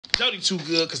Jody too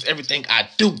good because everything I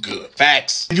do good.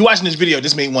 Facts. If you're watching this video,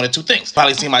 this means one of two things.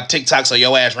 Probably seen my TikTok, so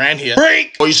your ass ran here.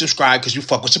 Freak! Or you subscribe because you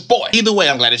fuck with your boy. Either way,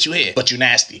 I'm glad that you here. But you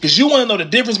nasty. Because you want to know the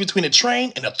difference between a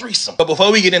train and a threesome. But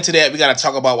before we get into that, we got to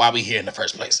talk about why we here in the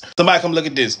first place. Somebody come look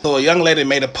at this. So a young lady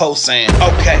made a post saying,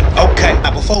 okay.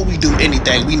 Now before we do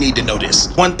anything, we need to know this.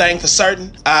 One thing for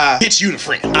certain, bitch, you the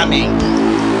friend. I mean,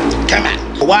 come on.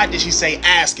 Why did she say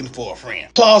asking for a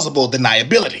friend? Plausible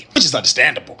deniability, which is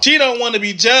understandable. She don't want to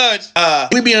be judged.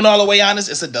 We being all the way honest,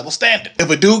 it's a double standard. If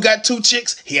a dude got 2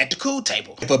 chicks, he at the cool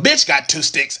table. If a bitch got 2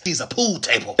 sticks, he's a pool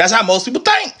table. That's how most people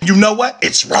think. You know what?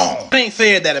 It's wrong. It ain't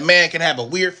fair that a man can have a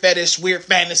weird fetish, weird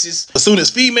fantasies. As soon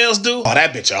as females do, oh,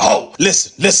 that bitch a hoe.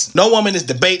 Listen. No woman is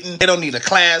debating. They don't need a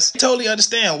class. I totally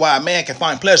understand why a man can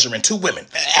find pleasure in 2 women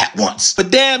at once.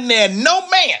 But damn near no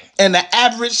man in the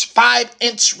average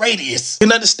 5-inch radius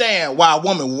can understand why a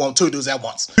woman would want 2 dudes at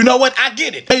once. You know what? I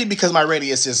get it. Maybe because my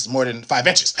radius is more than 5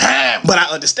 inches. But I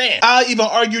understand. I'll even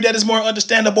argue that it's more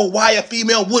understandable why a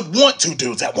female would want 2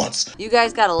 dudes at once. You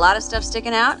guys got a lot of stuff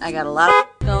sticking out. I got a lot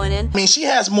of going in. I mean, she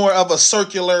has more of a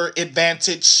circular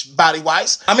advantage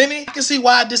body-wise. I mean, I can see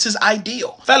why this is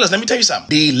ideal. Fellas, let me tell you something.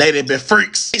 These lady bit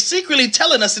freaks. They secretly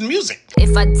telling us in music.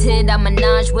 If I did, I'd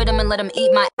menage with him and let him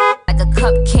eat my like a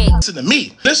cupcake. Listen to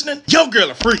me. Listening, your girl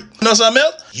a freak. You know something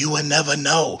else? You will never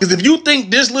know. Because if you think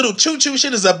this little choo-choo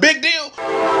shit is a big deal,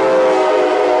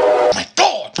 my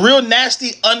God, real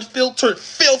nasty, unfiltered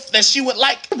filth that she would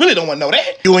like. I really don't want to know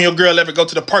that. You and your girl ever go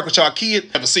to the park with y'all kid?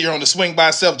 Ever see her on the swing by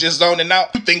herself just zoning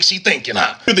out? You think she thinking,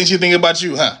 huh? You think she thinking about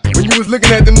you, huh? When you was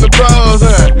looking at them LeBrons,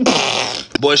 huh?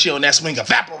 Boy, she on that swing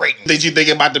evaporating. Think you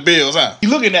thinking about the bills, huh? You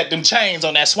looking at them chains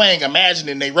on that swing,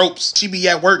 imagining they ropes. She be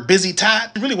at work, busy, tied.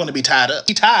 She really want to be tied up.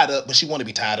 She tied up, but she want to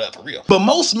be tied up for real. But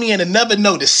most men never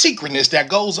know the secretness that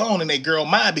goes on in their girl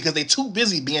mind because they too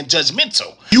busy being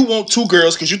judgmental. You want 2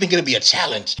 girls because you think it'll be a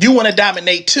challenge. You want to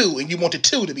dominate 2, and you want the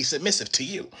 2 to be submissive to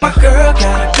you. My girl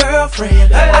got a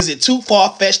girlfriend. Is it too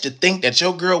far-fetched to think that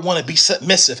your girl want to be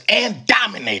submissive and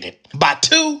dominated by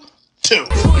 2? You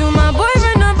my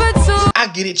boyfriend number 2. I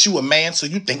get it, you a man, so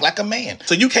you think like a man.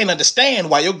 So you can't understand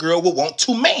why your girl would want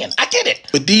 2 men. I get it.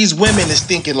 But these women is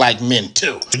thinking like men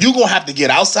too. So you gonna have to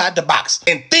get outside the box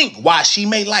and think why she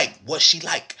may like what she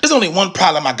like. There's only one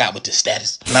problem I got with this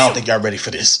status, and I don't think y'all ready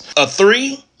for this. A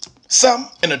 3-some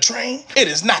in a train, it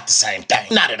is not the same thing.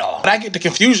 Not at all. But I get the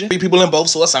confusion. 3 people in both,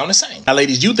 so it sound the same. Now,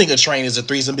 ladies, you think a train is a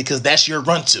threesome because that's your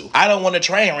run-to. I don't want a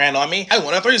train ran on me. I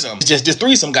want a threesome. It's just this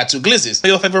threesome got 2 glizzes.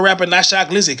 Your favorite rapper not shot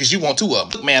glizzy because you want 2 of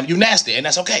them. Look, ma'am, you nasty, and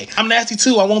that's okay. I'm nasty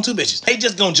too. I want 2 bitches. They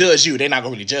just gonna judge you. They not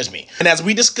gonna really judge me. And as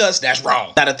we discussed, that's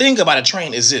wrong. Now, the thing about a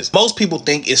train is this. Most people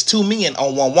think it's 2 men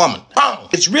on 1 woman. Wrong.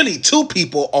 It's really 2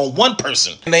 people on 1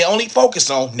 person, and they only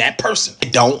focus on that person.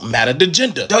 It don't matter the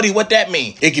gender. Jody, what that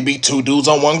mean? It could be 2 dudes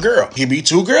on 1 girl. He'd be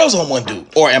 2 girls on 1 dude.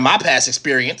 Or in my past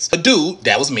experience, a dude,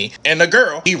 that was me, and a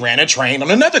girl, he ran a train on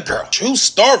another girl. True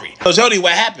story. So Jody,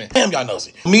 what happened? Damn, y'all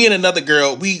nosy. Me and another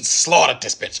girl, we slaughtered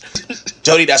this bitch.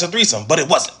 Jody, that's a threesome, but it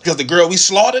wasn't. Because the girl we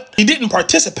slaughtered, he didn't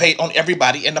participate on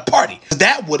everybody in the party.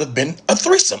 That would have been a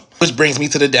threesome. Which brings me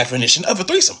to the definition of a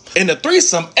threesome. In a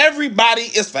threesome, everybody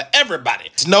is for everybody.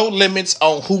 There's no limits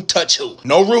on who touch who.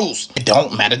 No rules. It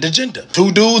don't matter the gender.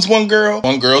 2 dudes, 1 girl,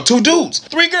 2 dudes,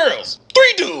 3 girls.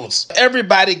 3 dudes.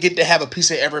 Everybody get to have a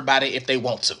piece of everybody if they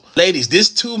want to. Ladies, this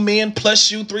 2 men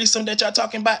plus you threesome that y'all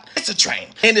talking about, it's a train.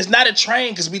 And it's not a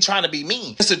train because we trying to be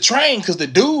mean. It's a train because the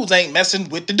dudes ain't messing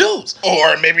with the dudes.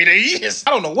 Or maybe they is.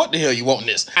 I don't know what the hell you want in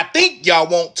this. I think y'all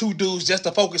want 2 dudes just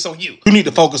to focus on you. You need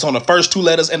to focus on the first 2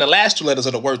 letters and the last 2 letters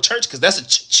of the word church because that's a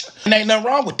ch. And ain't nothing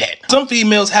wrong with that. Some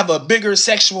females have a bigger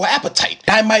sexual appetite.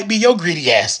 That might be your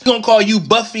greedy ass. Gonna call you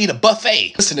Buffy the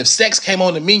buffet. Listen, if sex came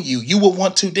on the menu, you would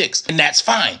want 2 dicks. And that's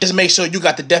fine. Just make sure you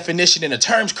got the definition and the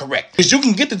terms correct. Because you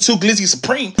can get the 2 glizzy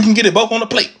supreme. You can get it both on the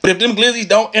plate. But if them glizzies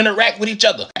don't interact with each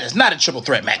other, that is not a triple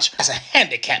threat match. That's a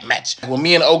handicap match. When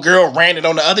me and the old girl ran it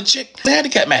on the other chick, it's a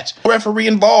handicap match. Referee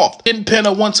involved. Didn't pin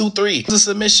a 1, 2, 3. It was a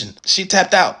submission. She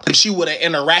tapped out. If she would have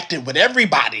interacted with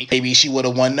everybody, maybe she would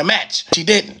have won the match. She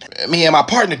didn't. Me and my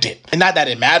partner did. And not that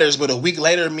it matters, but a week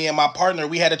later, me and my partner,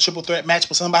 we had a triple threat match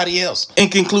with somebody else. In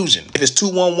conclusion, if it's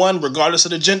 2-1-1, regardless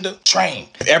of the gender, train.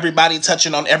 If everybody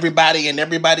touching on everybody and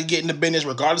everybody getting the business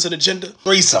regardless of the gender,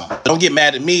 threesome. Don't get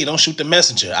mad at me. Don't shoot the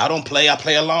messenger. I don't play. I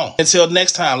play along. Until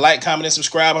next time, like, comment, and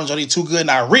subscribe. I'm Jody Too Good,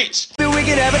 not rich. We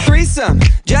could have a threesome.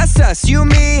 Just us, you,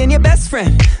 me, and your best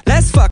friend. Let's fuck.